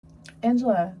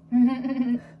Angela,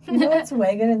 you know what's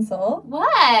way good in Seoul?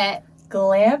 What?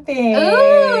 Glamping.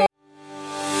 Ooh.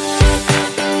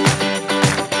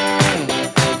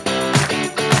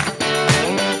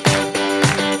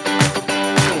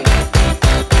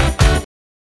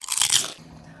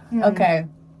 Okay,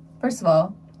 first of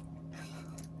all,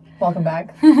 welcome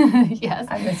back. Yes.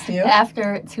 I missed you.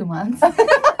 After 2 months.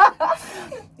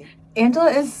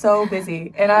 Angela is so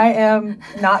busy, and I am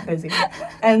not busy.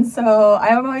 And so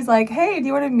I'm always like, hey, do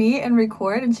you want to meet and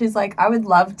record? And she's like, I would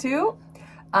love to,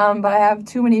 but I have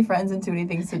too many friends and too many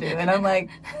things to do. And I'm like,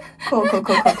 cool.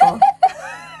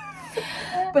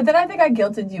 But then I think I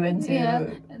guilted you into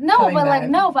No,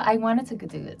 but I wanted to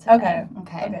do it today.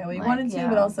 Okay. Well, you wanted to,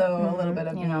 but also a little bit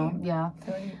of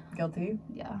feeling guilty.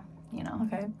 Yeah,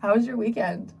 Okay. How was your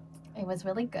weekend? It was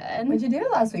really good. What did you do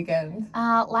last weekend?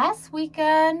 Last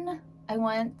weekend I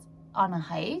went on a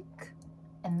hike,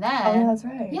 and then Oh, yeah, that's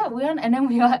right. Yeah, we went, and then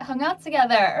we hung out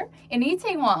together in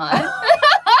Itaewon.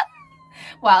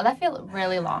 Wow, that feels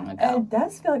really long ago. It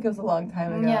does feel like it was a long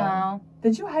time ago. Yeah.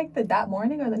 Did you hike that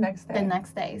morning or the next day? The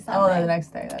next day, Sunday. Oh, the next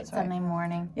day, that's right. Sunday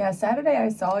morning. Yeah, Saturday I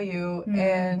saw you,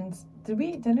 and did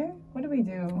we eat dinner? What did we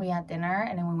do? We had dinner,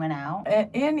 and then we went out.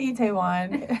 In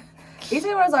Itaewon.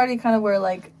 Itaewon is already kind of where,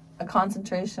 like, a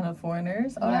concentration of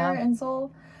foreigners are in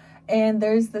Seoul. And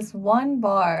there's this one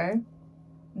bar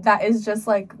that is just,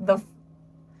 like, there's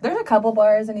a couple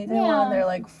bars in Itaewon. They're,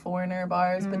 like, foreigner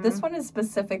bars. But this one is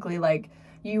specifically, like,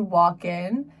 you walk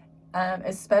in,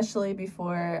 especially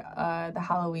before the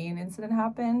Halloween incident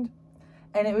happened.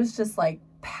 And it was just, like,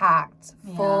 packed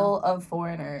full of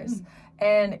foreigners.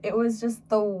 And it was just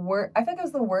the worst. I think it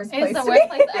was the worst place. It's the worst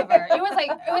place ever. It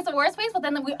was the worst place, but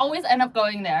then we always end up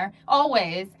going there.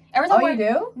 Always. Every time you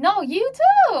do? No, you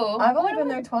too. I've only been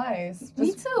there twice.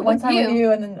 Me too. One time with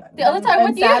you, and then the other time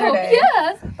with Saturday. you.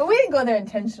 Yes. But we didn't go there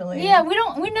intentionally. Yeah,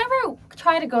 we never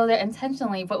try to go there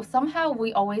intentionally, but somehow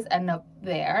we always end up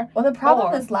there. Well, the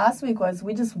problem this last week was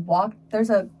we just walked. There's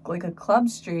a club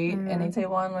street in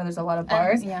Itaewon where there's a lot of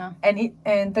bars.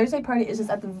 And Thursday Party is just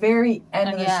at the very end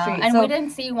of the street. And so we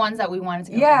didn't see ones that we wanted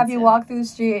to go Yeah, if you walk through the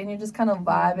street and you're just kind of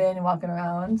vibing and walking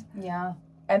around. Yeah.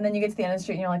 And then you get to the end of the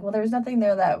street and you're like, well, there's nothing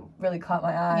there that really caught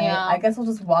my eye. Yeah. I guess we'll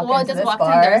just walk into this bar. Well,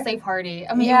 just Thursday Party.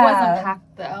 I mean, it wasn't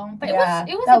packed though. But it was a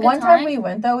good That one time we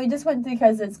went though, we just went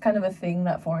because it's kind of a thing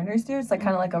that foreigners do. It's like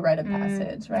kind of like a rite of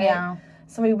passage, right? Yeah.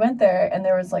 So we went there and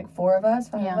there was like 5 of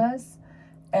us.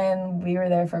 And we were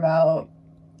there for about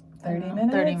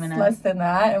 30 minutes. Less than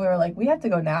that. And we were like, we have to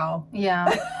go now. Yeah.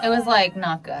 It was like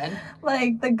not good.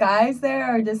 Like the guys there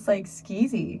are just like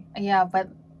skeezy. Yeah, but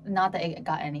not that it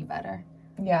got any better.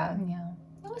 Yeah. Yeah.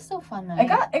 It was so fun. It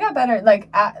got better. Like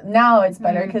now it's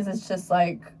better because it's just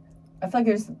like I feel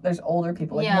like there's older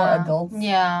people, like more adults.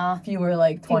 Yeah. Fewer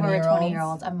like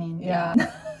 20-year-olds. I mean, yeah.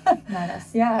 Not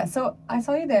us. Yeah. So I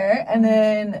saw you there, and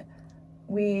then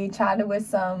we chatted with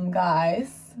some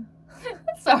guys.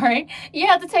 Sorry, you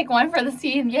had to take one for the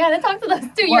scene. You had to talk to those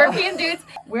two European dudes.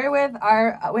 We're with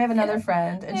we have another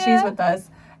friend, and she's with us,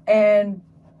 and.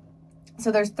 So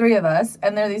there's 3 of us,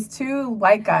 and there are these 2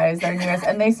 white guys that are near us,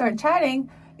 and they start chatting.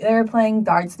 They were playing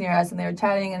darts near us, and they were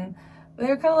chatting, and they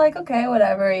were kind of like, okay,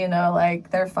 whatever,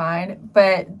 like, they're fine.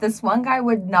 But this one guy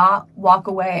would not walk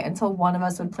away until one of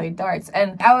us would play darts.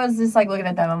 And I was just, like, looking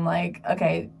at them. I'm like,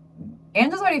 okay,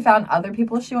 Angela's already found other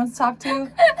people she wants to talk to.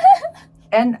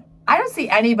 And I don't see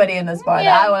anybody in this bar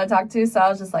that I want to talk to, so I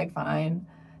was just like, fine.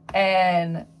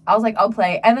 And I was like, I'll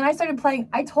play. And then I started playing.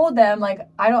 I told them, like,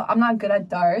 I'm not good at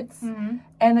darts.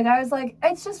 And the guy was like,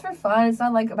 it's just for fun. It's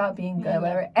not, like, about being good or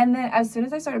whatever. And then as soon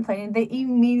as I started playing, they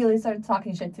immediately started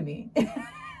talking shit to me.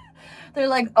 They're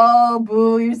like, oh,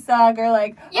 boo, you suck. Or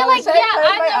like, should I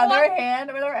play my other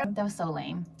hand or whatever? That was so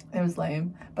lame. It was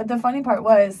lame. But the funny part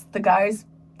was the guys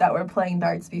that were playing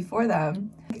darts before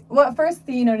them. Well, at first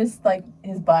you noticed like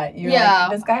his butt. You're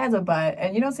like, this guy has a butt,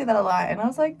 and you don't see that a lot. And I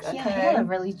was like, okay. Yeah, he had a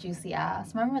really juicy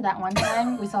ass. Remember that one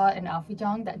time we saw it in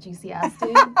Alfijong, that juicy ass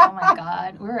dude? Oh my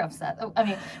god, we were upset. I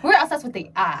mean, we were obsessed with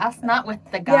the ass, not with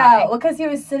the guy. Yeah, well, because he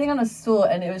was sitting on a stool,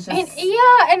 and it was just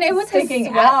and it was sticking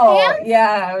his out.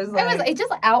 Yeah, it was like it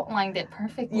just outlined it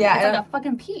perfectly. Yeah, it's like a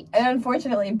fucking peach. And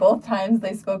unfortunately, both times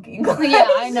they spoke English. Yeah,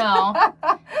 I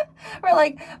know. We're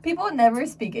like, people never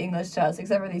speak English to us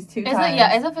except for these 2 times.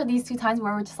 Yeah, except for these 2 times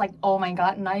where we're just like, oh my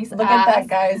god, nice Look at that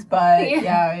guy's butt.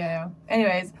 Yeah.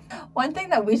 Anyways, one thing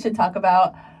that we should talk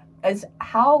about is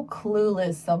how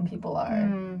clueless some people are.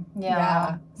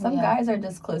 Some guys are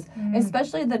just clueless,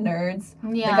 especially the nerds.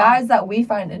 The guys that we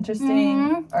find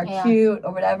interesting or cute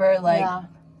or whatever, like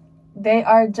they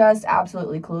are just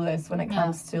absolutely clueless when it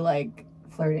comes to like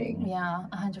flirting. Yeah,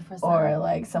 100%. Or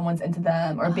like someone's into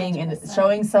them, or being in, 100%.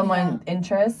 showing someone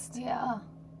interest. Yeah.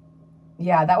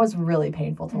 Yeah, that was really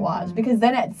painful to watch, because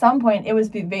then at some point it was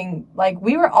being like,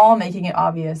 we were all making it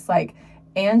obvious. Like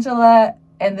Angela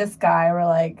and this guy were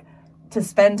like, to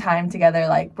spend time together,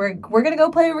 like we're gonna go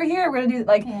play over here, we're gonna do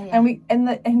like,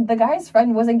 and the guy's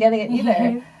friend wasn't getting it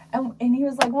either. And he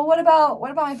was like, well, what about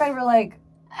my friend? We're like,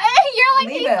 you're like,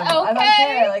 leave he's him. okay. I don't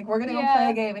care. Like, we're gonna go play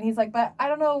a game. And he's like, but I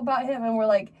don't know about him. And we're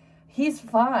like, he's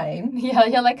fine. Yeah,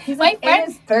 you're like, he's my like friend,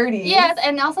 in his 30s. Yes,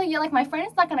 and also you're like, my friend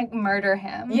is not gonna murder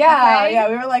him. Yeah, okay? yeah.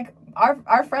 We were like,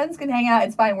 our friends can hang out.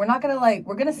 It's fine. We're not gonna like,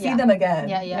 we're gonna see them again.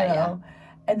 Yeah. You know?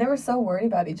 And they were so worried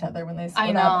about each other when they split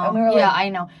I know. up. And we were like, I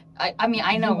know. I mean,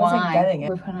 I know why.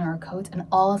 We're putting on our coats, and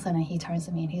all of a sudden he turns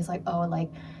to me and he's like, oh, like,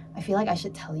 I feel like I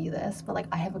should tell you this, but like,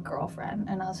 I have a girlfriend.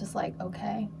 And I was just like,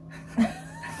 okay.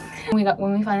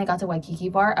 When we finally got to Waikiki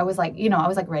Bar, I was like, I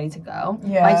was like ready to go.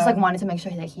 Yeah. But I just like wanted to make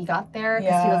sure that he got there,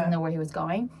 because he Yeah. doesn't know where he was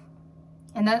going.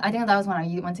 And then I think that was when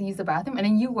I went to use the bathroom, and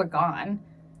then you were gone.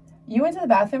 You went to the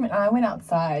bathroom and I went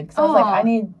outside, because I was like, I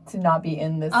need to not be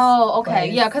in this. Oh, okay.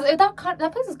 place. Yeah, because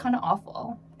that place is kind of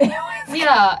awful. It was,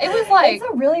 Yeah, it was like, it's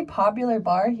a really popular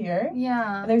bar here.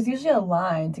 yeah. There's usually a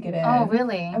line to get in. Oh,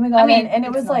 really? And we got in, and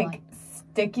it was like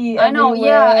sticky I know, everywhere.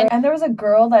 yeah. And there was a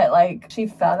girl that like, she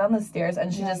fell down the stairs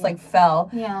and she just like fell.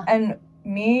 Yeah. And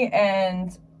me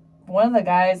and one of the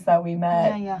guys that we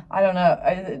met, I don't know,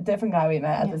 a different guy we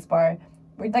met at this bar,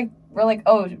 we're like,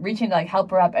 oh, reaching to like help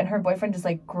her up, and her boyfriend just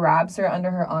like grabs her under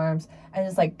her arms and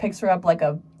just like picks her up like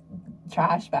a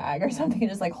trash bag or something, and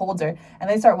just like holds her, and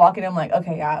they start walking. I'm like,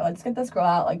 okay, yeah, let's get this girl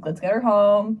out, like let's get her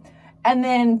home. And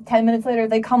then 10 minutes later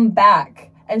they come back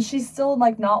and she's still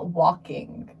like not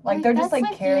walking, like they're just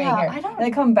like carrying her, and they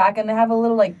come back and they have a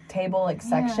little like table like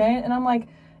section, and I'm like,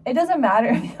 it doesn't matter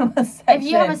if you have a section. If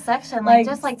you have a section, like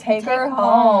just like take her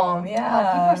home. Yeah.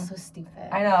 God, people are so stupid.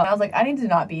 I know. I was like, I need to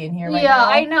not be in here right now. Yeah,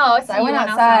 I know. So I went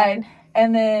outside,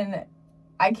 and then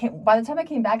by the time I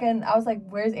came back in, I was like,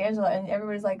 where's Angela? And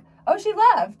everybody's like, oh, she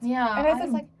left. Yeah. And I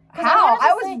was like, how?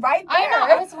 I was right there. I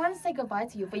know. I just wanted to say goodbye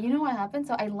to you, but you know what happened?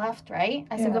 So I left, right?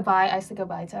 I said goodbye. I said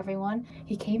goodbye to everyone.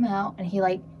 He came out and he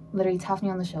like literally tapped me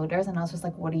on the shoulders, and I was just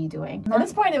like, what are you doing? At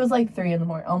this point, it was like 3 in the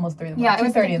morning, almost 3 in the morning. Yeah, it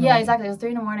was 3:30 in the morning. Yeah, exactly. It was 3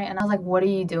 in the morning, and I was like, what are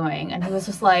you doing? And he was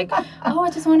just like, oh, I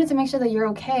just wanted to make sure that you're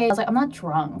okay. I was like, I'm not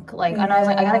drunk. Like, and I was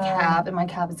like, I got a cab, and my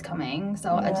cab is coming,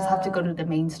 so I just have to go to the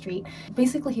main street.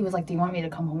 Basically, he was like, do you want me to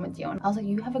come home with you? And I was like,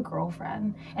 you have a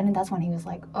girlfriend. And then that's when he was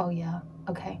like, oh yeah,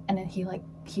 okay. And then he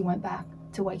went back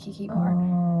to Waikiki Bar.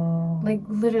 Like,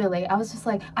 literally, I was just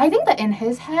like, I think that in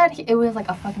his head, it was like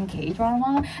a fucking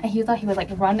K-drama, and he thought he would like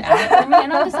run after me,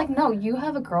 and I'm just like, no, you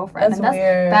have a girlfriend, and that's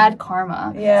weird. Bad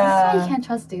karma. Yeah. That's why you can't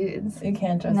trust dudes. You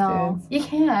can't trust dudes. You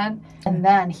can't. And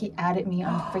then he added me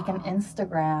on freaking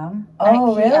Instagram.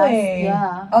 Oh, really?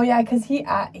 Yeah. Oh, yeah, because he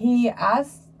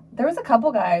asked, there was a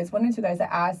couple guys, 1 or 2 guys that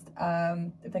asked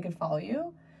if they could follow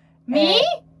you. Me?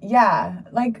 And, yeah,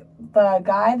 like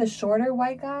the shorter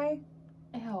white guy.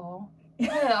 Ew.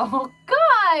 Oh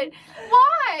God,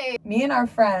 why? Me and our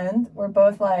friend were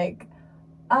both like,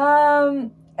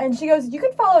 and she goes, you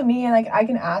can follow me and like I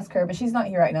can ask her, but she's not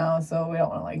here right now, so we don't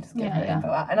want to like just give her info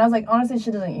out. And I was like, honestly, she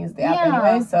doesn't use the app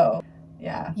anyway, so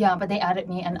yeah. Yeah, but they added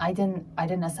me and I didn't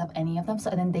accept any of them.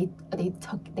 So then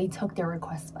they took their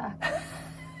requests back.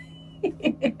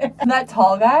 That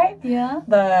tall guy,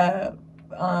 the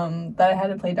that I had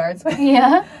to play darts with,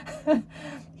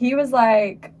 he was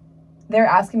like, they're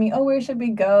asking me, oh, where should we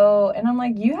go? And I'm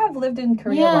like, you have lived in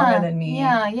Korea longer than me.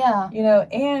 Yeah. You know,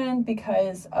 and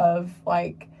because of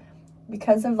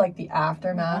the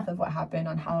aftermath of what happened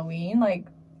on Halloween, like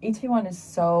Itaewon is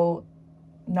so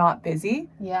not busy.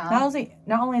 Yeah.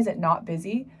 Not only is it not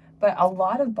busy, but a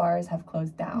lot of bars have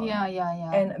closed down.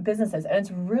 Yeah. And businesses. And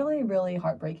it's really, really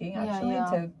heartbreaking actually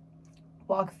to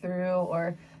walk through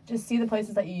or just see the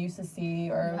places that you used to see,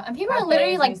 or and people are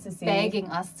literally like begging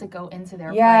us to go into their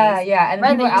place. Yeah, and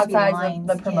people outside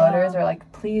the promoters are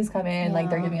like, please come in, like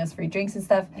they're giving us free drinks and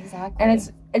stuff. Exactly. And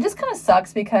it just kind of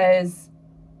sucks because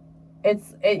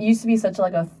it used to be such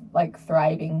like a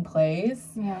thriving place.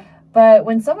 Yeah. But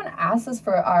when someone asks us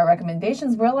for our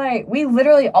recommendations, we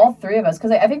literally, all 3 of us,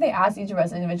 because I think they asked each of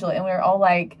us individually, and we were all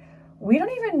like, we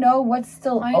don't even know what's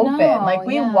still open. Like,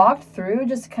 we walked through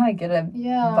just to kind of get a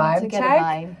vibe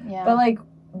check. Yeah. But, like,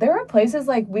 there were places,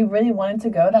 like, we really wanted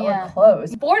to go that were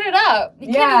closed. Boarded up.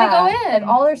 You can't even go in. And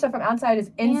all their stuff from outside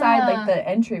is inside, like, the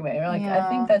entryway. We're like, I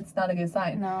think that's not a good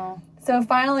sign. No. So,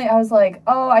 finally, I was like,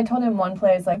 I told him one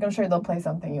place, like, I'm sure they'll play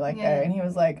something you like there. And he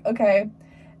was like, okay.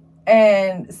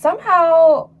 And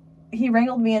somehow, he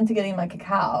wrangled me into getting my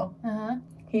cacao. Uh-huh.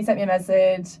 He sent me a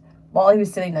message. while he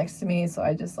was sitting next to me, so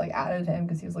I just like added him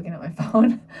because he was looking at my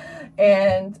phone.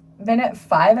 And then at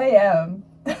 5 a.m.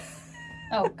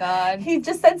 Oh God. he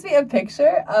just sends me a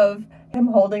picture of him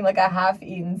holding like a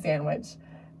half-eaten sandwich,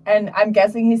 and I'm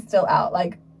guessing he's still out.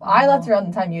 Like I left around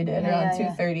the time you did, around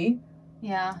 2:30.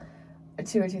 Yeah.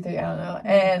 2 or 2:30, I don't know.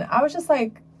 And I was just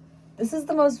like, this is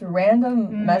the most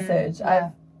random message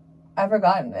I've ever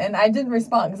gotten, and I didn't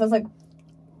respond because I was like,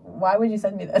 why would you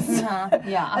send me this? Yeah,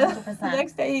 100%. The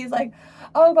next day he's like,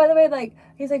 oh, by the way, like,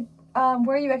 he's like,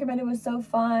 where you recommended was so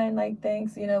fun, like,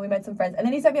 thanks, you know, we met some friends. And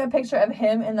then he sent me a picture of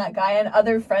him and that guy and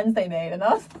other friends they made, and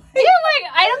I was like, you're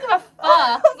like, I don't give a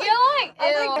fuck. You're like,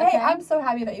 I was like, hey, I'm so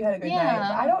happy that you had a good night,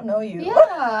 but I don't know you.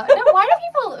 Yeah. No, why do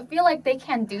people feel like they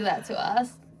can't do that to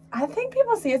us? I think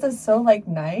people see us as so, like,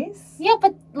 nice. Yeah,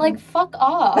 but, like, fuck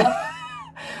off.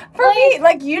 For me,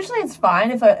 like, usually it's fine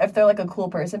if they're, like, a cool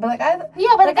person, but, like, but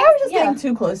the guy was just getting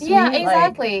too close to me. Yeah,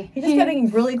 exactly. Like, he's just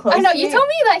getting really close to me. I know, you told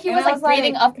me that he was, like,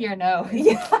 breathing up your nose.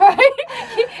 Yeah.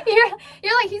 Right?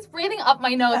 You're like, he's breathing up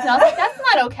my nose, and I was like, that's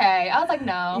not okay. I was like,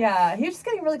 no. Yeah, he was just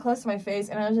getting really close to my face,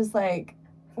 and I was just like,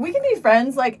 we can be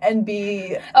friends, like, and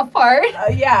be... apart?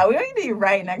 Yeah, we don't need to be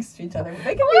right next to each other.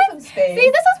 They can be some space. See,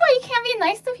 this is why you can't be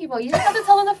nice to people. You just have to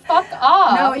tell them to fuck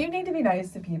off. No, you need to be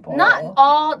nice to people.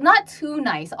 Not too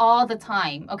nice all the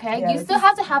time, okay? Yeah, you still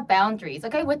have to have boundaries,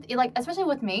 okay? With, like, especially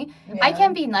with me, Yeah. I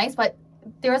can be nice, but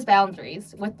there's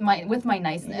boundaries with my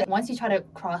niceness. Yeah. Once you try to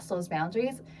cross those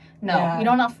boundaries, no,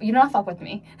 you don't fuck with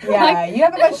me. Yeah, like, you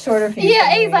have a much shorter fuse.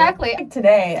 Yeah, exactly. Like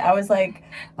today, I was like,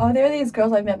 oh, there are these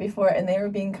girls I've met before, and they were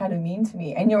being kind of mean to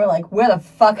me. And you were like, where the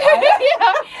fuck are they?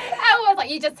 Yeah. I was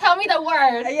like, you just tell me the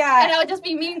word. Yeah. And I would just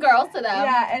be mean girls to them.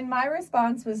 Yeah, and my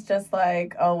response was just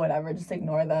like, oh, whatever, just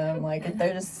ignore them. Like,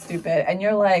 they're just stupid. And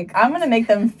you're like, I'm going to make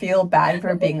them feel bad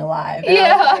for being alive. And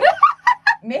yeah. I was like,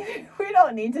 maybe we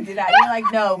don't need to do that. And you're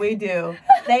like, no, we do.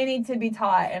 They need to be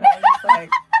taught. And I was just like,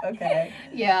 okay.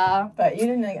 Yeah. But you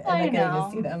didn't end up getting to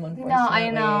see them, unfortunately. No, I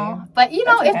know. But, you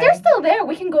know, if they're still there,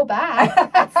 we can go back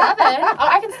at 7. Oh,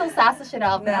 I can still sass the shit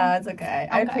out of them. No, it's okay.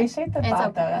 I appreciate the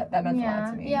thought, though. That meant a lot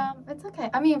to me. Yeah, it's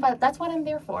okay. I mean, but that's what I'm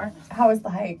there for. How was the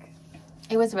hike?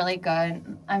 It was really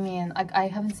good. I mean, I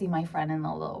haven't seen my friend in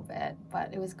a little bit,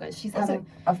 but it was good. She's having...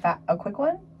 a quick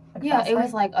one? Yeah, it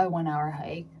was like a 1-hour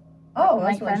hike. Oh, my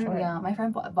that's friend, really short. Yeah, my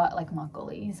friend bought like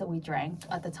makgeolli, so we drank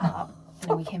at the top, and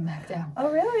then we came back down. Oh,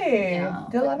 really? Yeah.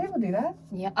 Do a lot of people do that?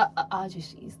 Yeah,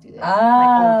 ajushis do this. Oh.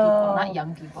 Like old people, not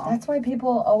young people. That's why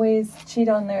people always cheat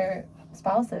on their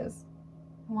spouses.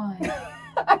 Why?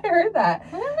 I heard that.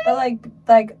 Really? But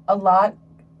like a lot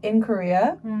in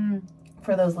Korea,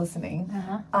 for those listening,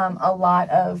 a lot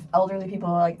of elderly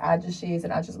people, like ajushis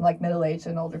and ajushis, like middle-aged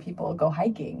and older people, go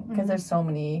hiking because there's so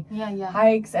many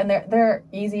hikes, and they're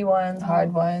easy ones,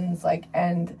 hard ones, like,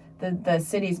 and the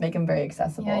cities make them very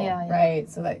accessible, right?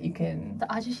 So that you can... The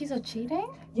ajushis are cheating?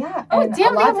 Yeah. Oh,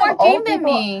 damn, they have more game than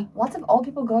me. Lots of old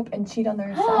people go up and cheat on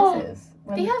their spouses.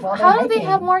 How do they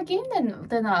have more game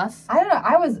than us? I don't know.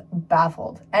 I was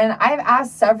baffled. And I've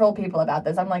asked several people about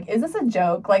this. I'm like, is this a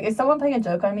joke? Like, is someone playing a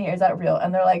joke on me, or is that real?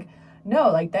 And they're like,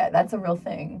 no, like, that's a real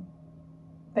thing.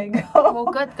 They go. Well,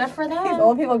 good for them. These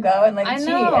old people go and, like, cheat.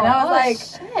 And I was like...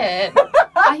 shit.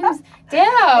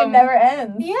 Damn. It never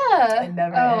ends. Yeah. It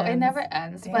never ends. It never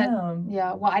ends. Damn. But,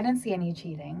 yeah, well, I didn't see any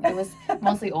cheating. It was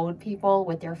mostly old people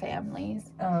with their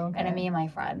families. Oh, okay. And me and my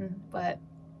friend. But...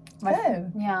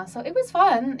 Good. Yeah, so it was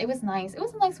fun. It was nice. It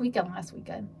was a nice weekend last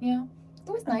weekend. Yeah,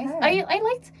 it was nice. Okay.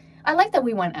 I liked that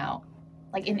we went out,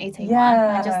 like in Itaewon,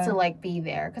 and just to like be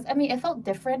there. Because I mean, it felt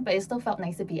different, but it still felt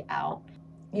nice to be out.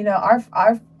 You know,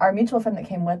 our mutual friend that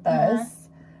came with us,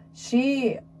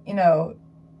 she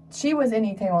was in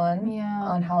Itaewon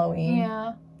on Halloween.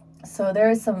 Yeah. So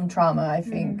there is some trauma, I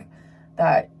think,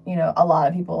 that, you know, a lot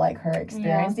of people like her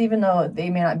experienced, even though they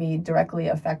may not be directly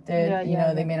affected.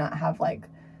 They may not have like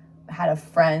had a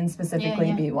friend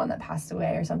specifically be one that passed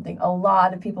away or something. A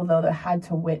lot of people, though, that had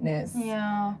to witness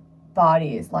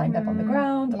bodies lined up on the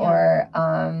ground, or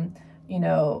you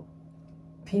know,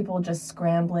 people just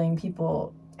scrambling,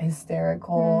 people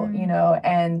hysterical, you know,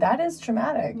 and that is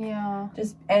traumatic. Yeah.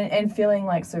 Just and feeling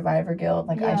like survivor guilt,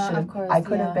 like I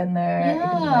could have been there, it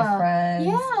could be my friends.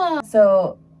 Yeah.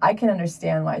 So I can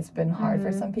understand why it's been hard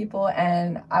for some people,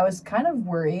 and I was kind of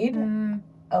worried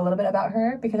a little bit about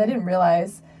her because I didn't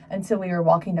realize until we were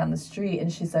walking down the street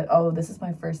and she said, oh, this is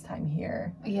my first time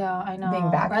here. Yeah, I know. Being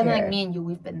back Rather here. like me and you,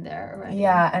 we've been there already.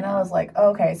 Yeah, and I was like,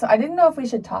 okay. So I didn't know if we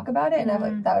should talk about it and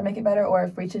that would make it better, or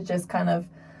if we should just kind of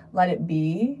let it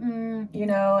be, you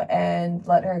know, and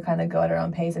let her kind of go at her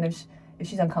own pace. And if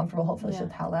she's uncomfortable, hopefully she'll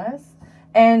tell us.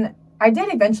 And I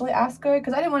did eventually ask her,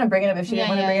 because I didn't want to bring it up if she didn't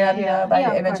want to bring it up, you know,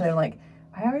 but eventually I'm like,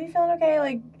 "Hi, are you feeling okay?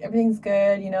 Like, everything's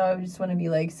good, you know, I just want to be,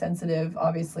 like, sensitive,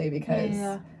 obviously,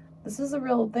 because this is a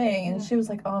real thing." And she was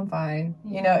like, "Oh, I'm fine."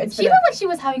 You know, she looked like she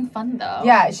was having fun, though.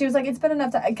 Yeah, she was like, "It's been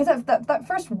enough time." Because that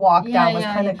first walk down was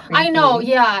kind of creepy. I know,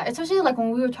 yeah. Especially, like,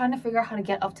 when we were trying to figure out how to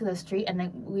get up to the street, and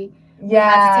then we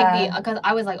had to take because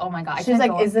I was like, oh my god. She was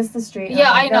like, "Is this the street?"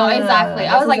 Yeah, I know, exactly.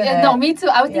 I was like, no, me too.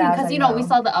 I was thinking, because, like, you know, we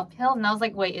saw the uphill, and I was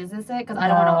like, wait, is this it? Because I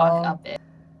don't want to walk up it.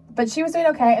 But she was doing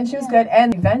okay, and she was good.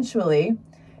 And eventually,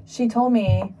 she told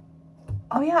me,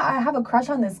 "Oh, yeah, I have a crush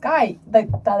on this guy, the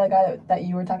other guy that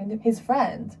you were talking to, his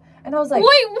friend." And I was like,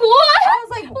 wait, what? I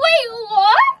was like, wait,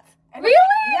 what? And really?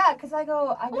 Yeah, because I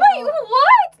go. Wait,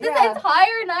 what? This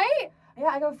entire night?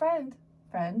 Yeah, I go, friend.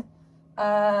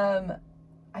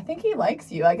 I think he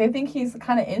likes you. Like, I think he's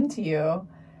kind of into you.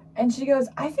 And she goes,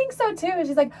 "I think so too." And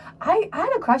she's like, I had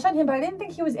a crush on him, but I didn't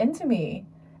think he was into me.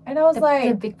 And I was like,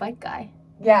 the big bike guy.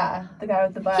 Yeah, the guy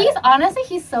with the butt.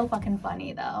 He's so fucking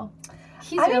funny, though.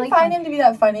 I didn't find him to be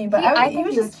that funny, but he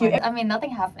was just cute. I mean, nothing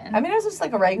happened. I mean, it was just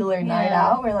like a regular night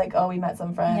out where, like, oh, we met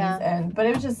some friends, but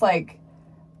it was just like,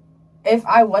 if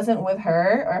I wasn't with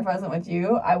her or if I wasn't with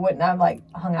you, I wouldn't have, like,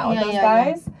 hung out with those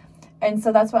guys. And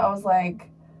so that's what I was like,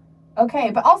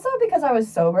 okay, but also because I was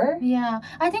sober. Yeah,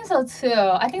 I think so too.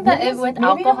 I think that with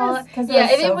alcohol, if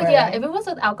it was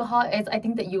with alcohol, I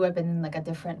think that you would have been in like a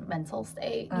different mental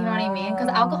state. You know what I mean? Because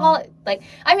alcohol, like,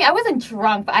 I mean, I wasn't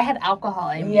drunk, but I had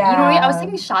alcohol in me. You know what I mean? I was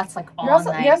taking shots like all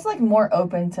night. You're also like more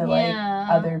open to like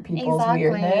other people's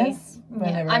weirdness.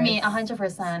 I mean,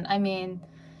 100%. I mean,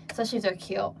 especially if they're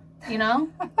cute. You know,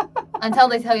 until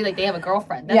they tell you like they have a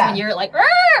girlfriend. That's when you're like,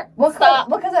 stop.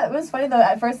 Well, because it was funny though.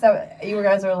 At first, you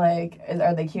guys were like,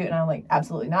 "Are they cute?" And I'm like,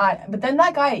 "Absolutely not." But then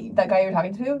that guy you were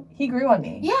talking to, he grew on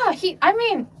me. Yeah,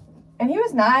 and he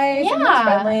was nice. And he was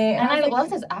friendly. And I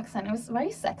loved his accent. It was very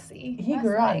sexy. He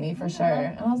grew on me for sure.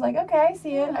 And I was like, okay, I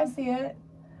see it. I see it.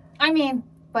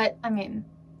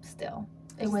 Still.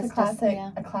 It was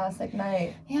a classic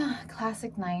night. Yeah,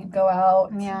 classic night. Go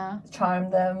out. Yeah. Charm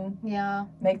them. Yeah.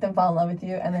 Make them fall in love with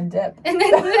you, and then dip. And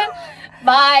then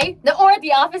bye. Or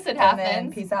the opposite happens. And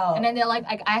then peace out. And then they're like,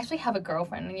 I actually have a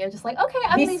girlfriend, and you're just like, okay,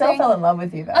 I'm leaving. He still fell in love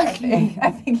with you, though. Okay.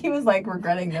 I think he was like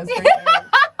regretting this. For sure.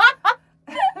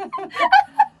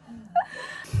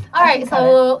 All right,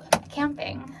 so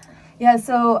camping. Yeah,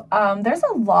 so there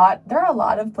are a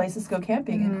lot of places to go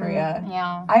camping in Korea.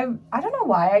 Yeah. I don't know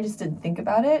why, I just didn't think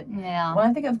about it. Yeah. When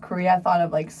I think of Korea, I thought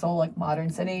of like Seoul, like modern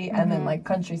city, and then like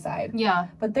countryside. Yeah.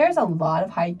 But there's a lot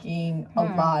of hiking, a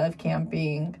lot of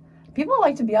camping. People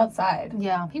like to be outside.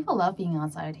 Yeah, people love being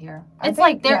outside here. It's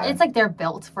like they're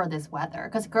built for this weather.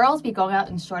 Because girls be going out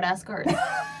in short ass skirts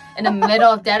in the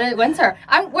middle of dead winter.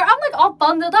 I'm like all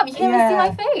bundled up. You can't even see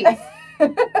my face.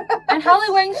 And how are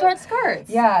they wearing short skirts?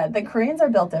 Yeah, the Koreans are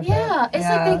built different. Yeah,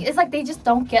 it's like they just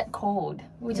don't get cold,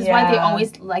 which is why they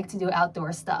always like to do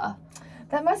outdoor stuff.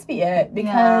 That must be it,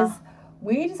 because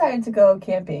we decided to go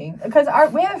camping because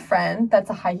we have a friend that's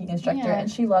a hiking instructor and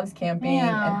she loves camping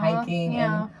and hiking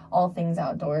and all things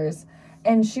outdoors.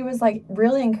 And she was like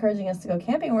really encouraging us to go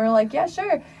camping. We were like, yeah,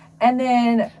 sure. And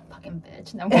then fucking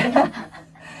bitch. No, I'm kidding.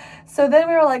 So then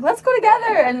we were like, let's go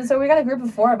together. And so we got a group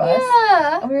of 4 of us.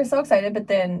 Yeah. And we were so excited. But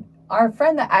then our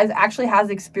friend that actually has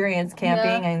experience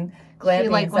camping and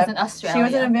glamping. She was in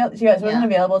Australia. She wasn't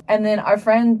available. And then our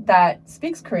friend that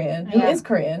speaks Korean, who is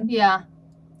Korean. Yeah.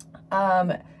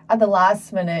 At the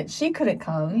last minute, she couldn't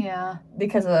come. Yeah.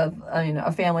 Because of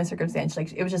a family circumstance.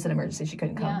 Like it was just an emergency. She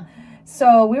couldn't come. Yeah.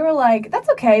 So we were like, that's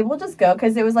okay, we'll just go,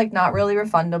 because it was like not really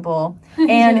refundable.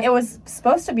 And it was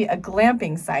supposed to be a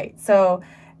glamping site. So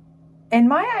and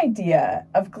my idea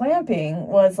of glamping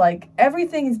was like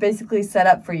everything is basically set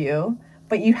up for you,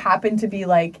 but you happen to be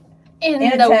like in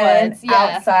a tent woods,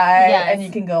 outside, and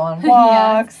you can go on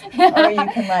walks, or you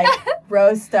can like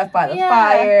roast stuff by the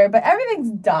fire, but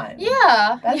everything's done.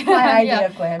 Yeah. That's my idea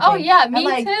of glamping. Oh yeah, me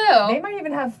too. They might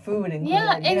even have food included.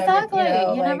 Yeah,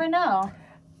 exactly. You never know.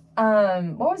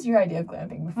 What was your idea of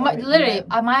glamping before?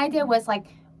 My idea was like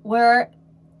we're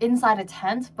inside a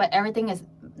tent, but everything is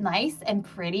nice and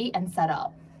pretty and set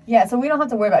up. Yeah, so we don't have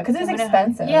to worry about it because it's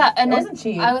expensive. Yeah, and it wasn't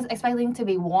cheap. I was expecting to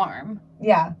be warm.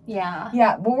 Yeah. Yeah.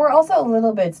 Yeah, but we're also a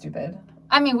little bit stupid.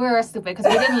 I mean, we were stupid because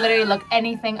we didn't literally look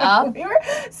anything up. We were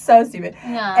so stupid.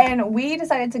 Yeah. And we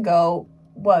decided to go,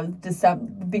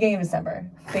 beginning of December.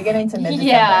 Beginning to mid-December.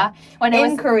 Yeah. When it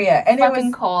was in Korea. And it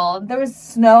was cold. There was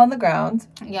snow on the ground.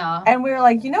 Yeah. And we were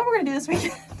like, what we're going to do this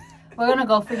weekend? We're going to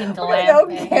go freaking glamping. We're going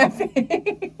to go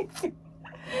camping.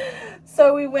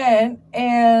 So we went,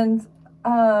 and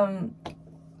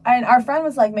And our friend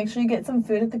was like, make sure you get some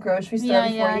food at the grocery store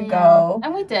before you go.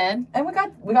 And we did. And we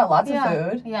got lots of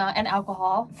food. Yeah, and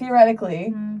alcohol.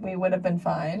 Theoretically, we would have been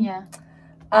fine. Yeah.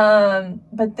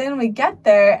 But then we get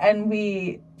there and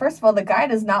first of all, the guy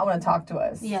does not want to talk to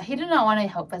us. Yeah, he did not want to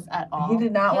help us at all. He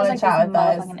did not want to chat with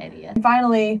us. Like an idiot. And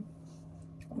finally,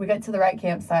 we get to the right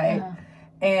campsite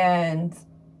and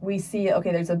we see,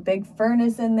 okay, there's a big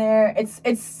furnace in there.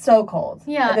 It's so cold.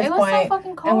 Yeah, at this it was point, so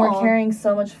fucking cold. And we're carrying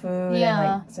so much food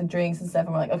and like some drinks and stuff.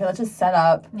 And we're like, okay, let's just set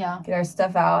up, get our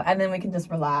stuff out, and then we can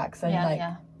just relax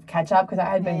and catch up because I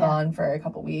had been gone for a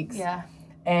couple weeks. Yeah.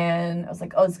 And I was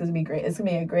like, oh, this is going to be great. It's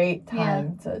going to be a great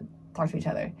time to talk to each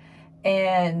other.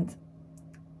 And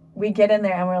we get in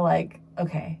there and we're like,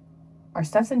 okay, our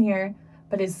stuff's in here,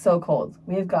 but it's so cold.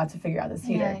 We have got to figure out this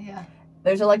heater. Yeah.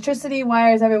 There's electricity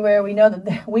wires everywhere. We know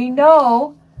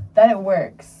that it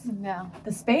works. Yeah.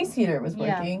 The space heater was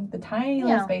working. The tiny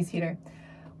little space heater.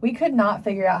 We could not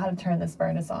figure out how to turn this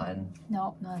furnace on.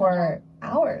 No, for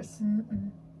hours.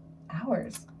 Mm-mm.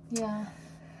 Hours. Yeah.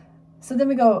 So then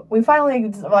we finally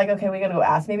were like, okay, we gotta go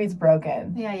ask. Maybe it's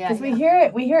broken. Yeah. Because we hear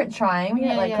it trying. We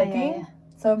hear it cooking. Yeah.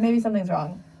 So maybe something's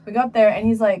wrong. We go up there and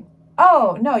he's like,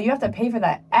 oh, no, you have to pay for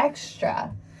that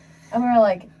extra. And we were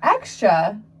like,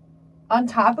 extra? On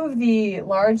top of the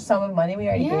large sum of money we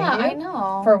already gave you? Yeah, I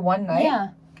know. For one night? Yeah.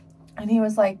 And he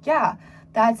was like, yeah,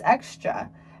 that's extra.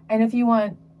 And if you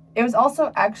want, it was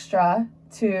also extra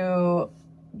to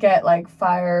get like the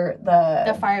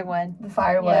firewood. The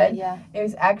firewood. Yeah. It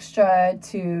was extra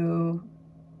to,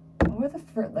 what were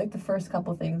the first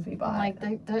couple things we bought? Like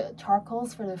the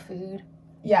charcoals for the food.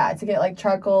 Yeah, to get like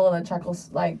charcoal and a charcoal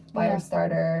like fire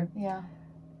starter. Yeah.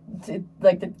 To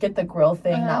get the grill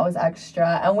thing that was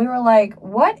extra, and we were like,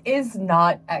 what is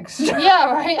not extra?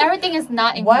 Yeah, right. Everything is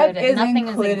not included. What is Nothing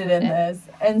included in this?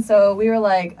 And so we were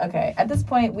like, okay, at this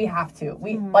point we have to.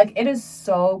 Like, it is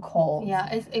so cold.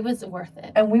 Yeah, it was worth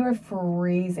it. And we were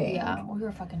freezing. Yeah, we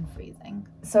were fucking freezing.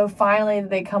 So finally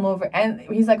they come over, and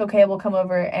he's like, okay, we'll come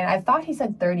over. And I thought he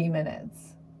said 30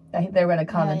 minutes that they were gonna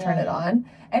come and turn it on.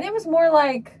 And it was more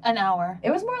like an hour. It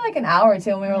was more like an hour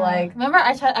too, and we were like, remember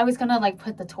I was gonna like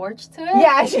put the torch to it?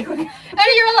 Yeah, and you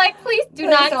were like, please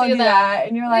don't do that.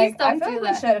 And you're like, I feel like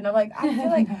we should. And I'm like, I feel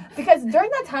like, because during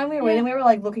that time we were waiting, we were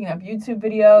like looking up YouTube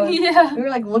videos. Yeah. We were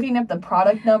like looking up the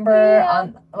product number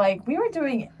on, like, we were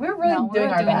really doing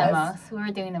our best. We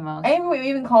were doing the most. And we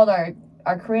even called our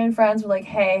Korean friends. Were like,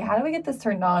 hey, how do we get this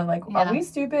turned on? Like, are we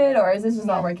stupid or is this just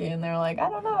not working? And they're like, I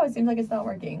don't know. It seems like it's not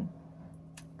working.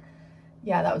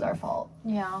 Yeah, that was our fault.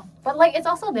 Yeah. But, like, it's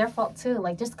also their fault, too.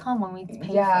 Like, just come when we pay for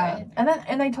it.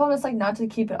 And they told us, like, not to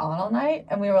keep it on all night.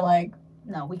 And we were like...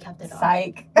 No, we kept it on.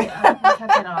 Psych. Yeah, we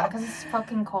kept it on because it's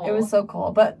fucking cold. It was so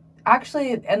cold. But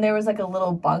actually, and there was, like, a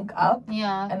little bunk up.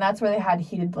 Yeah. And that's where they had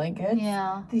heated blankets.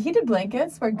 Yeah. The heated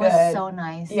blankets were good. It was so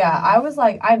nice. Yeah, I was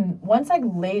like... Once I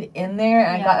laid in there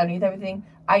and I got underneath everything,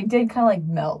 I did kind of, like,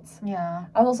 melt. Yeah.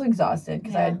 I was also exhausted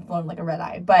because I had flown, like, a red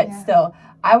eye. But still,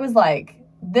 I was like...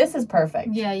 This is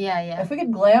perfect. Yeah. If we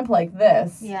could glamp like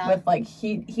this with like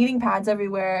heating pads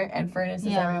everywhere and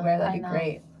furnaces everywhere, that'd be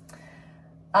great.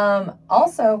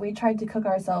 Also, we tried to cook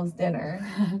ourselves dinner.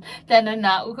 That did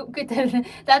not. It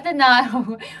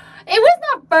was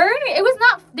not burning. It was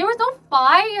not. There was no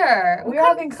fire. We were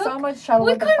having so much trouble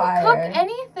with the fire. We couldn't cook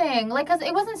anything, like, cause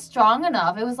it wasn't strong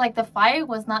enough. It was like the fire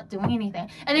was not doing anything,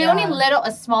 and it only lit up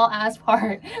a small ass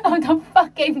part of the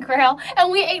fucking grill,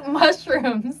 and we ate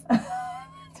mushrooms.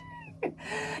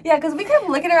 Yeah, because we kept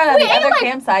looking around at the other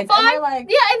campsites, and we're like...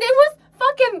 Yeah, and it was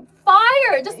fucking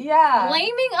fire, just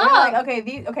flaming up. We're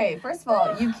like, okay, first of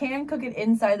all, you can cook it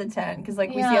inside the tent, because,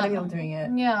 like, we see other people doing it.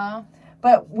 Yeah.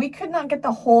 But we could not get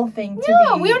the whole thing to be...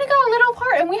 No, we only got a little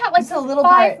part, and we had, like, just a little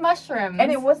 5 mushrooms.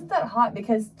 And it wasn't that hot,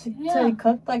 because to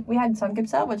cook, like, we had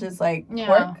samgyeopsal, which is, like,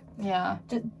 pork. Yeah.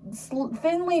 Just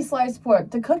thinly sliced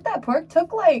pork. To cook that pork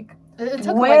took, like... It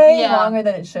took way longer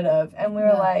than it should have. And we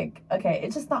were like, okay,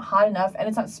 it's just not hot enough and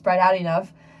it's not spread out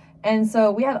enough. And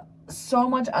so we had so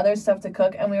much other stuff to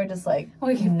cook and we were just like,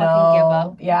 we can fucking give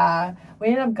up. Yeah. We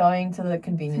ended up going to the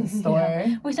convenience store.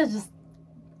 We should just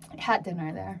had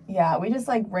dinner there. Yeah, we just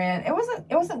like ran. It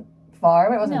wasn't far,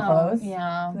 but it wasn't close.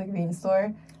 Yeah. To the convenience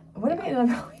store. What did we end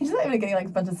up? We just ended up getting like a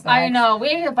bunch of snacks. I know. We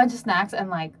ate a bunch of snacks and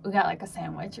like we got like a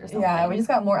sandwich or something. Yeah, we just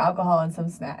got more alcohol and some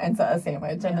snack and a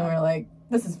sandwich, and then we were like,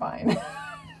 this is fine.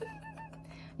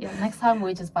 Yeah, next time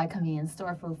we just buy convenience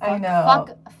store food. I know.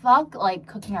 Fuck, like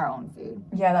cooking our own food.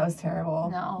 Yeah, that was terrible.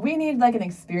 No. We need like an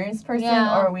experienced person,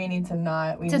 or we need to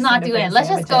not. We to just not need do bring it. Let's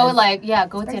just go sandwiches.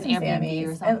 go to an Some Airbnb Sammys.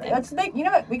 or something. And let's make. You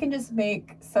know what? We can just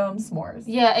make some s'mores.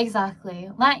 Yeah, exactly.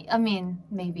 Like, I mean,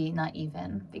 maybe not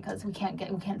even because we can't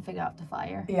figure out the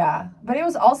fire. Yeah, but it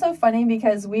was also funny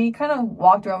because we kind of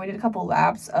walked around. We did a couple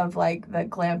laps of like the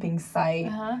glamping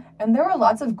site, and there were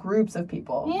lots of groups of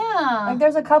people. Yeah, like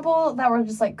there's a couple that were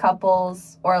just like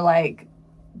couples or like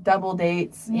double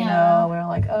dates. You know, we were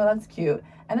like, oh, that's cute.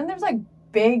 And then there's like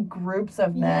big groups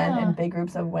of men and big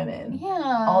groups of women.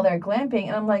 Yeah, all there glamping,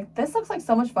 and I'm like, this looks like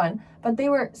so much fun. But they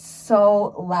were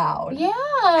so loud.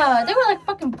 Yeah, they were like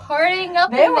fucking partying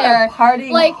up They in were there.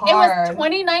 partying like hard. It was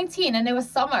 2019 and it was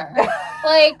summer.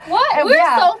 Like what? And we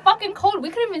were so fucking cold. We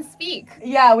couldn't even speak.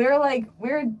 Yeah, we were like,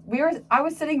 I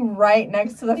was sitting right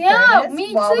next to the furnace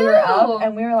me while too. we were up,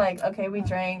 and we were like, okay, we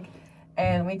drank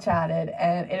and we chatted,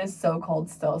 and it is so cold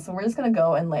still, so we're just gonna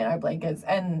go and lay in our blankets.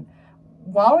 And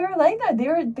while we were laying that,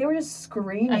 they were just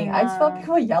screaming. I just felt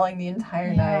people yelling the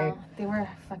entire night. They were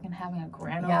fucking having a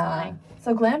grand old Yeah. time.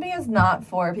 So glamping is not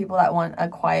for people that want a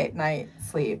quiet night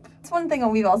sleep. It's one thing that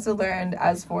we've also learned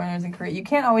as foreigners in Korea. You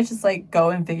can't always just like go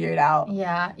and figure it out.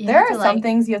 Yeah. There are some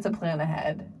things you have to plan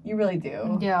ahead. You really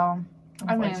do. Yeah.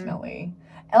 Unfortunately.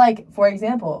 And like, for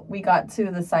example, we got to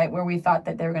the site where we thought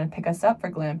that they were going to pick us up for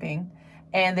glamping.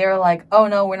 And they were like, oh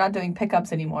no, we're not doing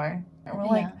pickups anymore. And we're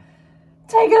like,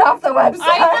 take it off the website.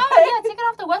 I know, take it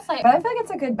off the website. But I feel like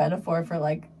it's a good metaphor for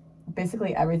like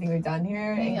basically everything we've done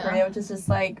here in Korea, which is just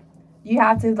like, you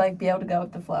have to like be able to go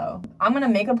with the flow. I'm gonna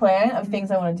make a plan of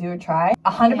things I want to do or try.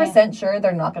 100% sure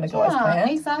they're not gonna go as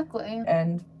planned. Exactly.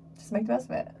 And just make the best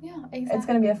of it. Yeah, exactly. It's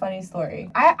gonna be a funny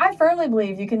story. I firmly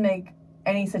believe you can make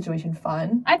any situation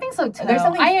fun. I think so too. There's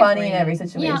something funny in every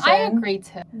situation. Yeah, I agree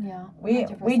too. Yeah. We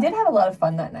did have a lot of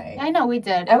fun that night. I know we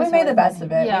did. And we made the best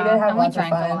of it. Yeah. We did have lots of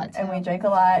drank a fun. lot, and we drank a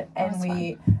lot, and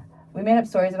we made up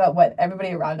stories about what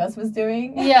everybody around us was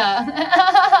doing.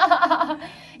 Yeah.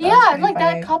 Yeah, like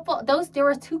funny. that couple, there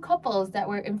were two couples that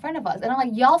were in front of us. And I'm like,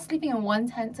 y'all sleeping in one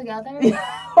tent together? we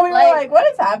were like, what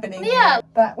is happening Yeah. here?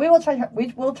 But we will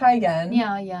try again.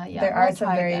 Yeah. There are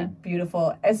some very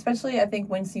beautiful, especially I think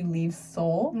once you leave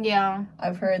Seoul. Yeah.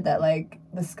 I've heard that like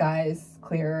the sky is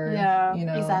clearer. Yeah, you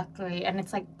know. Exactly. And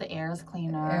it's like the air is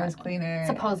cleaner. Air is cleaner.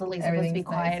 Supposedly supposed to be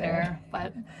quieter,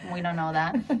 but we don't know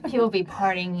that. People be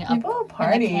partying People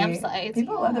party. in the campsites.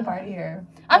 People love to party here.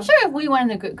 I'm sure if we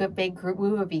went in a good big group, we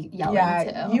would be yelling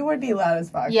too. You would be loud as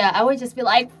fuck. Yeah, I would just be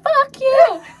like, fuck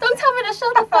you! Don't tell me to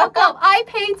shut the fuck up. I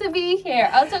paid to be here.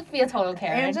 I'll just be a total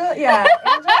Karen. Angela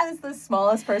is the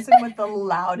smallest person with the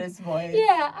loudest voice.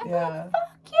 Yeah. I'm like,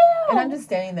 fuck you! And I'm just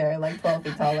standing there like 12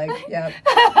 feet tall, like, yep.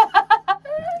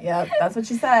 Yep, that's what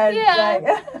she said.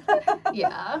 Yeah.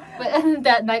 Yeah. But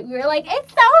that night we were like,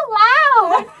 it's so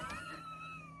loud!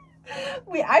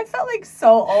 I felt like so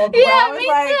old. Yeah, me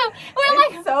too. We're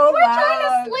like, so we're loud.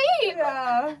 trying to sleep.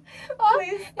 Yeah.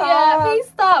 Please stop. Yeah, please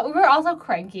stop. We were also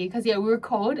cranky because we were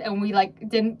cold and we like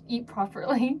didn't eat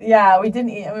properly. Yeah, we didn't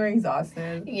eat and we were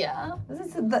exhausted. Yeah.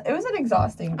 It was an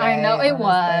exhausting day. I know it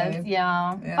was. honestly.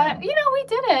 Yeah. Yeah. But we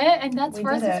did it, and that's We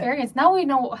first did it. experience. Now we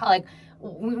know how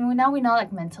now we know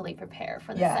like mentally prepare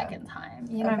for the second time.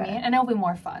 You know what I Okay. mean? And it'll be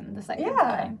more fun the second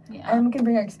time. Yeah. And we can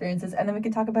bring our experiences and then we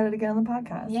can talk about it again on the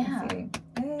podcast. Yeah. And see.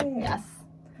 Hey. Yes.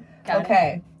 Got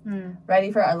Okay. it.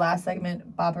 Ready for our last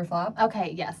segment, Bop or Flop?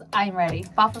 Okay, yes, I'm ready.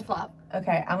 Bop or flop.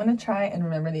 Okay, I'm gonna try and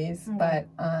remember these, but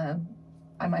I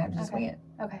might have to just wing it.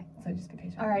 Okay. So just be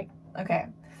patient. All right. Okay.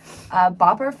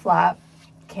 Bop or flop,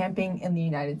 camping in the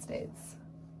United States.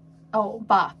 Oh,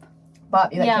 bop.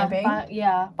 Bop, you like camping?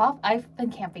 Bop. I've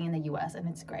been camping in the U.S. and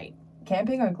it's great.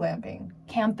 Camping or glamping?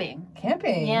 Camping.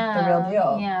 Camping. Yeah. The real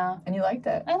deal. Yeah. And you liked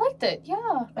it? I liked it. Yeah.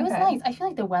 It was Okay. nice. I feel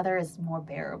like the weather is more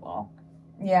bearable.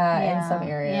 Yeah, in some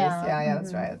areas. Yeah,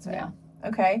 that's right. That's right. Yeah.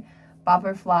 Okay. Bop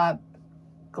or flop,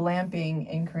 glamping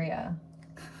in Korea.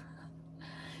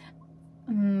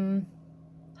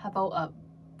 How about a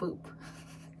boop?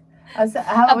 How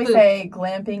about we boop. say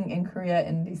glamping in Korea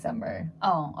in December?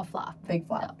 Oh, a flop. Big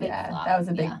flop. No, big flop. That was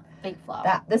a big. Yeah, big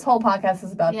flop. This whole podcast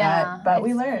is about that, but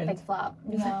we it's learned. Big flop.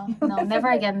 Yeah. No, never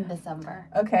again in December.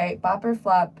 Okay, bop or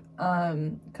flop,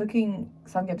 cooking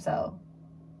samgyeopsal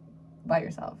by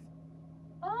yourself.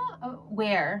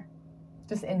 Where?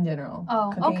 Just in general.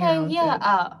 Oh, cooking your okay. own Yeah.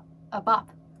 food. A bop.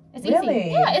 It's Really? easy.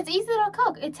 Yeah, it's easy to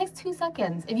cook. It takes 2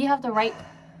 seconds. If you have the right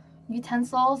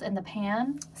utensils in the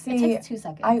pan, See, it takes 2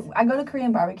 seconds. I go to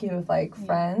Korean barbecue with like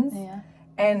friends, Yeah.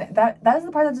 And that is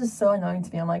the part that's just so annoying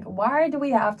to me. I'm like, why do we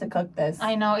have to cook this?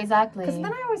 I know, exactly. Because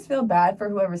then I always feel bad for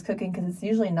whoever's cooking because it's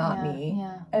usually not me.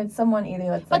 Yeah. And it's someone either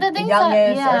that's But like the the thing is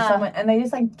youngest that, or someone, and they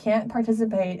just like can't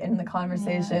participate in the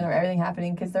conversation or everything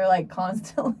happening because they're like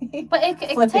constantly But it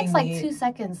takes like meat. 2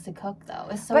 seconds to cook though.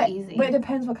 It's so easy. But it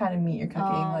depends what kind of meat you're cooking.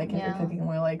 Like if yeah. you're cooking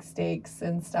more like steaks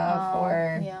and stuff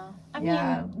or... Yeah.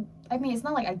 I mean, it's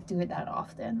not like I do it that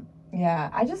often. Yeah,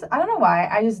 I don't know why.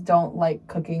 I just don't like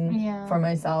cooking for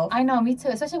myself. I know, me too.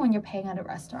 Especially when you're paying at a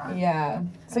restaurant. Yeah.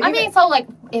 So so like,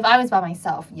 if I was by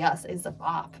myself, yes, it's a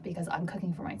bop because I'm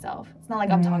cooking for myself. It's not like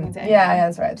I'm talking to anyone. Yeah,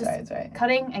 that's right, that's right.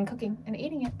 Cutting and cooking and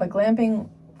eating it. But glamping,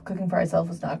 cooking for ourselves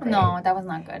was not great. No, that was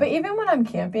not good. But even when I'm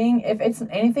camping, if it's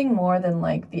anything more than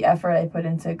like the effort I put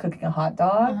into cooking a hot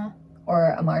dog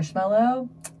or a marshmallow,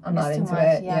 I'm not into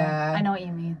it. Yeah. I know what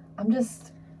you mean. I'm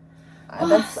just...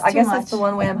 I guess that's the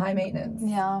one way I'm high maintenance.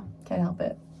 Yeah. Can't help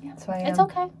it. Yeah. That's who I am. It's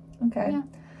okay. Okay.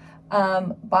 Yeah.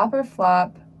 Bop or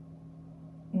flop,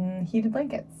 heated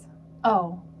blankets.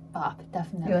 Oh, bop.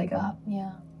 Definitely You like bop.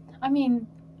 Yeah. I mean,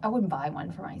 I wouldn't buy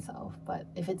one for myself, but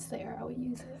if it's there, I would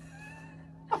use it.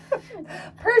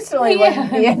 Personally,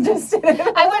 wouldn't be interested.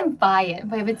 I wouldn't buy it,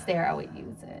 but if it's there, I would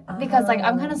use it. Because, like,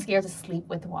 I'm kind of scared to sleep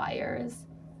with wires.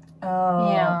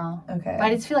 Oh. Yeah. Okay. But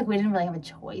I just feel like we didn't really have a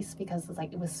choice because it's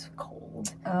like it was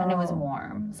cold and it was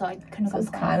warm, so I couldn't. So it's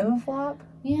kind of a flop.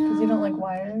 Yeah. Because you don't like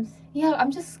wires. Yeah,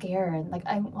 I'm just scared. Like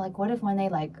I'm like, what if when they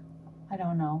like, I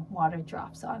don't know, water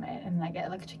drops on it and I get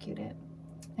electrocuted,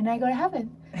 and I go to heaven,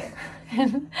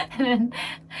 and then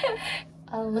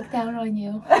I'll look down on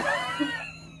you.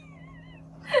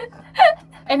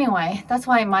 Anyway, that's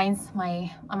why I'm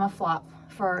a flop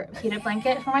for heated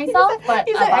blanket for myself, but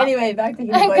he said, anyway, back to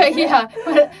heated blanket. Yeah,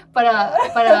 but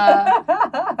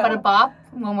a bop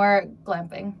when we're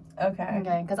glamping. Okay.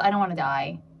 Because I don't want to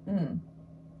die.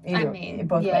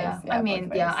 Both ways.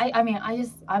 Yeah,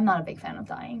 I'm not a big fan of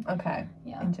dying. Okay.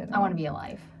 Yeah. In general. I want to be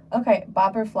alive. Okay,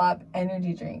 bop or flop,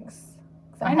 energy drinks.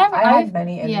 I had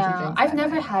many energy drinks. I've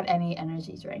never had any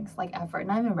energy drinks, like ever.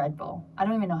 Not even Red Bull. I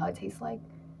don't even know how it tastes like.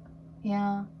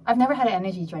 Yeah. I've never had an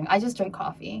energy drink. I just drink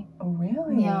coffee. Oh,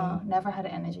 really? Yeah. Never had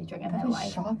an energy drink in my life.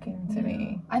 That's shocking to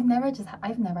me. I've never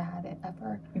had it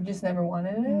ever. You just never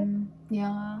wanted it? Yeah.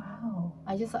 Wow.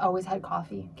 I just always had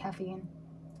caffeine.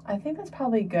 I think that's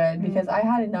probably good because I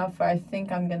had enough where I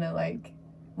think I'm going to like...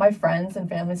 My friends and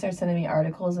family started sending me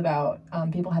articles about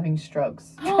people having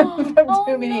strokes from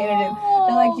too many energy.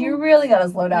 They're like, you really got to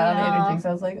slow down on the energy. So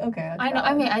I was like, okay. I know.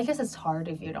 I mean, I guess it's hard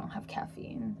if you don't have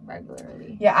caffeine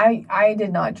regularly. Yeah, I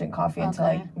did not drink coffee until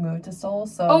I moved to Seoul.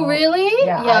 So. Oh, really?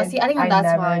 Yeah. See, I think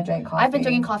that's why. Drank coffee. I've been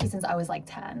drinking coffee since I was like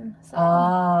 10. So.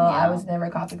 I was never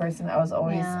a coffee person. I was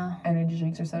always energy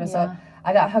drinks or soda. So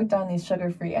I got hooked on these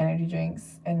sugar-free energy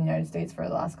drinks in the United States for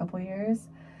the last couple of years.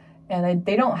 And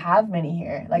they don't have many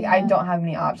here. Like, I don't have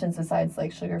many options besides,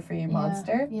 like, sugar-free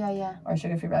Monster. Or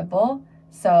sugar-free Red Bull.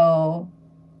 So,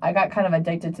 I got kind of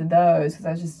addicted to those because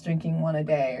I was just drinking one a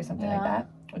day or something like that.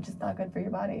 Which is not good for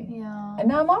your body. Yeah. And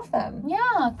now I'm off them.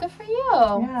 Yeah, good for you.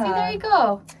 Yeah. See, there you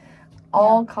go.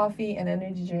 All coffee and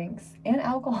energy drinks. And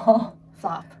alcohol.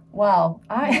 Flop. Wow.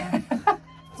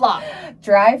 Flop.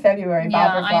 Dry February.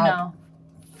 Bop or flop. I know.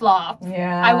 Flop.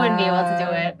 Yeah. I wouldn't be able to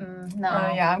do it. No.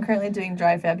 I'm currently doing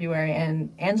Dry February,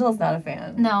 and Angela's not a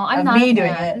fan. No, I'm not. Me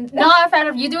doing it. Not a fan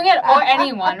of you doing it or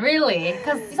anyone, really.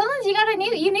 Because sometimes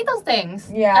you need those things.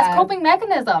 Yeah. As coping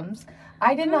mechanisms.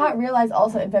 I did not realize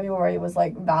also in February was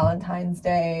like Valentine's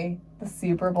Day, the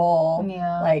Super Bowl.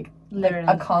 Yeah. Like literally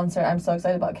a concert. I'm so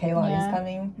excited about Kehlani's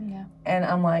coming. Yeah. And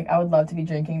I'm like, I would love to be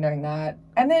drinking during that.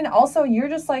 And then also you're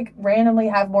just like randomly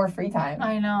have more free time.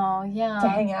 I know, to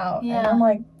hang out. Yeah. And I'm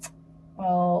like,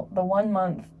 well, the 1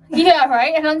 month. Yeah,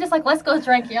 right? And I'm just like, let's go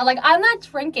drink. You're like, I'm not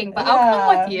drinking, but I'll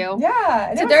come with you.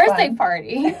 Yeah. To Thursday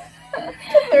party.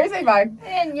 Thursday party.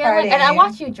 And I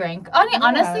watch you drink.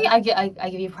 Honestly, I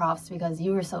give you props because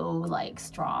you were so like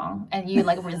strong and you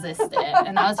like resisted.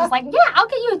 And I was just like, yeah, I'll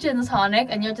get you a gin and tonic.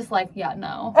 And you're just like, yeah,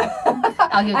 no.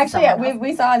 I'll give Actually,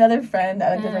 we saw another friend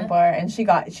at a different bar, and she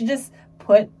just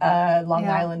put Long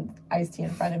Island iced tea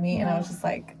in front of me, and I was just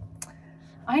like.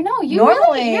 I know you.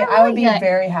 Normally, really, I would be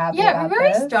very happy. Yeah, about you're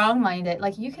very this. strong-minded.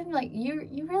 Like you can, like you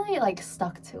really like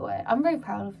stuck to it. I'm very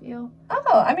proud of you.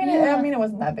 Oh, I mean, it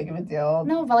wasn't that big of a deal.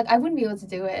 No, but like I wouldn't be able to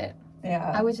do it.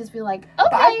 Yeah. I would just be like,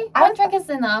 okay, one drink is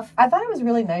enough. I thought it was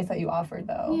really nice that you offered,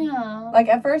 though. Yeah. Like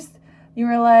at first, you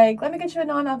were like, "Let me get you a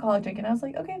non-alcoholic drink," and I was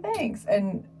like, "Okay, thanks."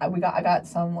 And I got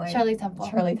some like Shirley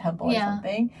Temple or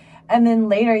something. And then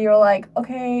later you were like,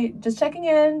 okay, just checking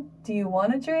in. Do you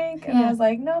want a drink? And I was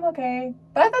like, no, I'm okay.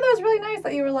 But I thought that was really nice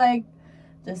that you were like,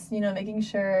 just, making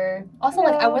sure. Also,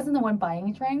 like, I wasn't the one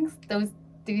buying drinks. Those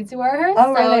dudes were. Oh,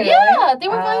 so really? yeah, they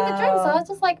were buying the drinks. So I was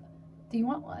just like, do you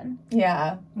want one?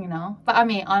 Yeah. You know? But I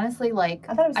mean, honestly, like...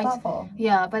 I thought it was thoughtful.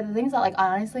 Yeah, but the thing is that, like,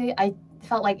 honestly, I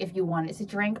felt like if you wanted to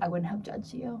drink, I wouldn't have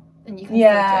judged you. And you can still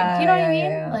drink. You know what I mean?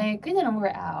 Yeah. Like, good enough, we're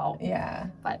out. Yeah.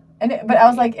 But I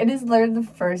was like, it is literally the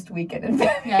first weekend in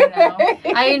February.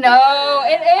 Yeah, I know.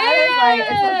 It is. I was like, it's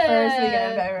the first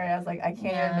weekend in February. I was like, I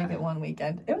can't even make it one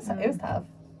weekend. It was tough.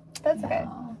 That's okay.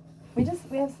 We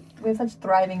have such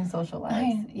thriving social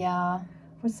lives. Yeah.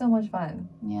 It was so much fun.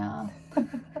 Yeah.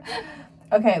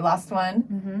 Okay, last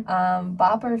one.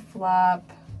 Bop or flop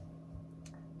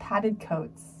padded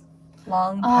coats.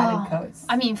 Long padded coats.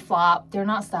 I mean, flop. They're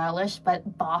not stylish,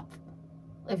 but bop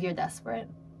if you're desperate.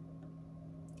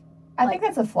 I think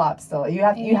that's a flop still. You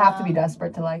have to be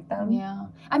desperate to like them. Yeah.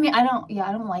 I mean, I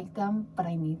don't like them, but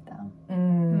I need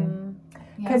them.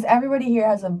 Because everybody here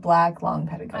has a black long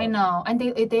padded coat. I know. And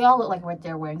they all look like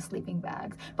they're wearing sleeping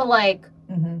bags. But like,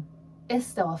 it's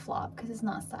still a flop because it's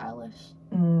not stylish.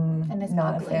 And it's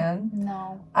not ugly. A fan?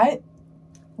 No.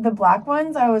 The black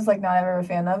ones I was like not ever a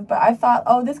fan of, but I thought,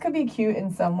 oh, this could be cute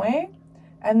in some way.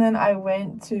 And then I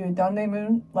went to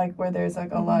Dongdaemun, like where there's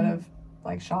like a lot of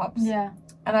like shops. Yeah.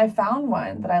 And I found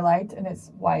one that I liked, and it's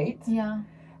white. Yeah.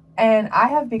 And I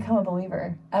have become a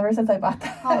believer ever since I bought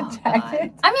that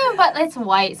jacket. God. I mean, but it's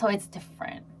white, so it's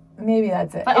different. Maybe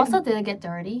that's it. But also, did it get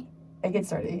dirty? It gets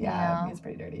dirty, yeah. It gets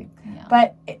pretty dirty. Yeah.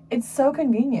 But it's so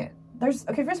convenient. First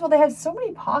of all, they have so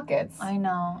many pockets. I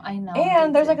know.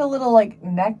 And there's like a little like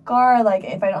neck guard, like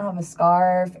if I don't have a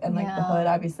scarf, and like the hood,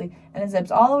 obviously. And it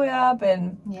zips all the way up,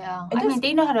 and... Yeah. I mean,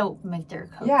 they know how to make their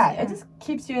coats. Yeah, it just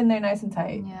keeps you in there nice and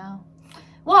tight. Yeah.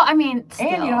 Well, I mean, still.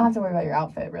 And you don't have to worry about your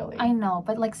outfit, really. I know,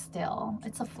 but like still,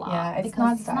 it's a flop. Yeah, it's because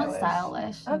not it's not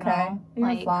stylish. Okay, you're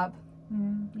like, a flop.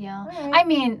 Yeah. Right. I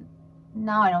mean,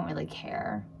 now I don't really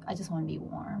care. I just want to be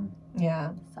warm.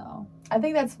 Yeah. So. I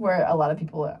think that's where a lot of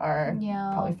people are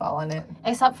probably fall on it.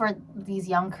 Except for these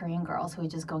young Korean girls who are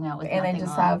just going out with and nothing they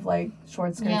just on. have like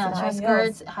short skirts and high short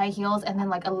skirts, high heels, and then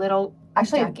like a little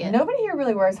jacket. Nobody here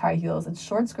really wears high heels. It's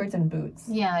short skirts and boots.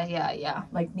 Yeah.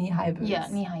 Like knee-high boots. Yeah,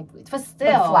 knee-high boots. But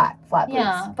still. Flat boots.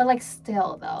 Yeah, but like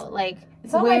still though. Like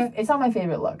it's not my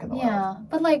favorite look in the world. Yeah,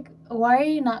 but like why are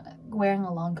you not wearing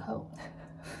a long coat?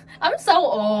 I'm so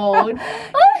old. Ladies.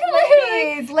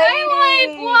 I'm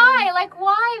like, why? Like,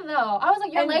 why though? I was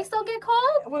like, your legs don't get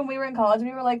cold? When we were in college,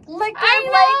 we were like, lick I their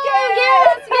know, blanket.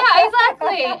 yes, yeah,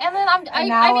 exactly. And then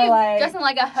I mean, like, dressing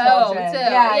like a hoe, too.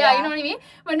 Yeah, you know what I mean?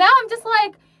 But now I'm just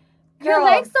like, your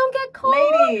legs don't get cold?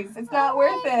 Ladies, it's not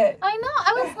worth it. I know.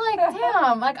 I was like,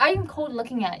 damn. Like, I'm cold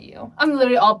looking at you. I'm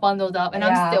literally all bundled up, and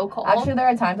I'm still cold. Actually, there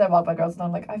are times I walk by girls, and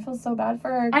I'm like, I feel so bad for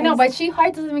her. I know, but she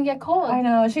hardly doesn't even get cold. I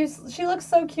know. She looks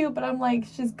so cute, but I'm like,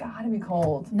 she's got to be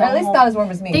cold. No. Or at least not as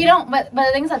warm as me. They don't, but the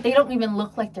thing is that they don't even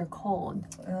look like they're cold.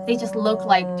 They just look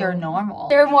like they're normal.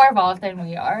 They're more evolved than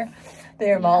we are.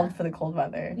 They're evolved for the cold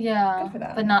weather. Yeah. Good for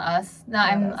them. But not us.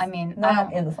 Not in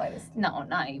the slightest. No,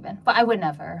 not even. But I would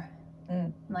never.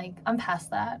 Like, I'm past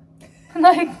that.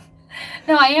 Like,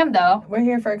 no, I am though. We're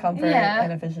here for comfort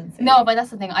and efficiency. No, but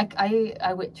that's the thing.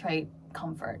 I would trade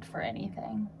comfort for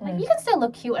anything. Like, you can still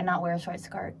look cute and not wear a short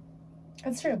skirt.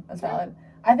 That's true. That's valid.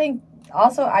 I think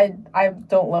also I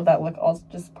don't love that look also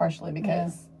just partially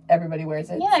because everybody wears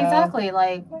it. Yeah, exactly.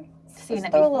 Like, seen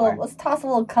it before. Let's toss a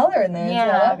little color in there and see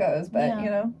how that goes. But, you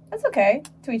know, that's okay.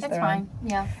 To each their own. That's fine.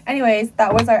 Yeah. Anyways,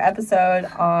 that was our episode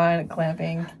on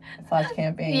glamping /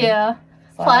 camping. Yeah.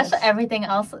 Slash everything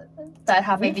else that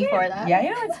happened before that. Yeah, you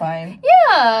know, it's fine.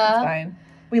 Yeah. It's fine.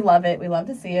 We love it. We love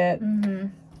to see it. Mm-hmm.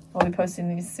 We'll be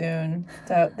posting these soon.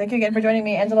 So thank you again for joining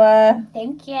me, Angela.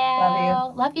 Thank you.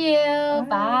 Love you. Love you.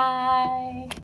 Bye.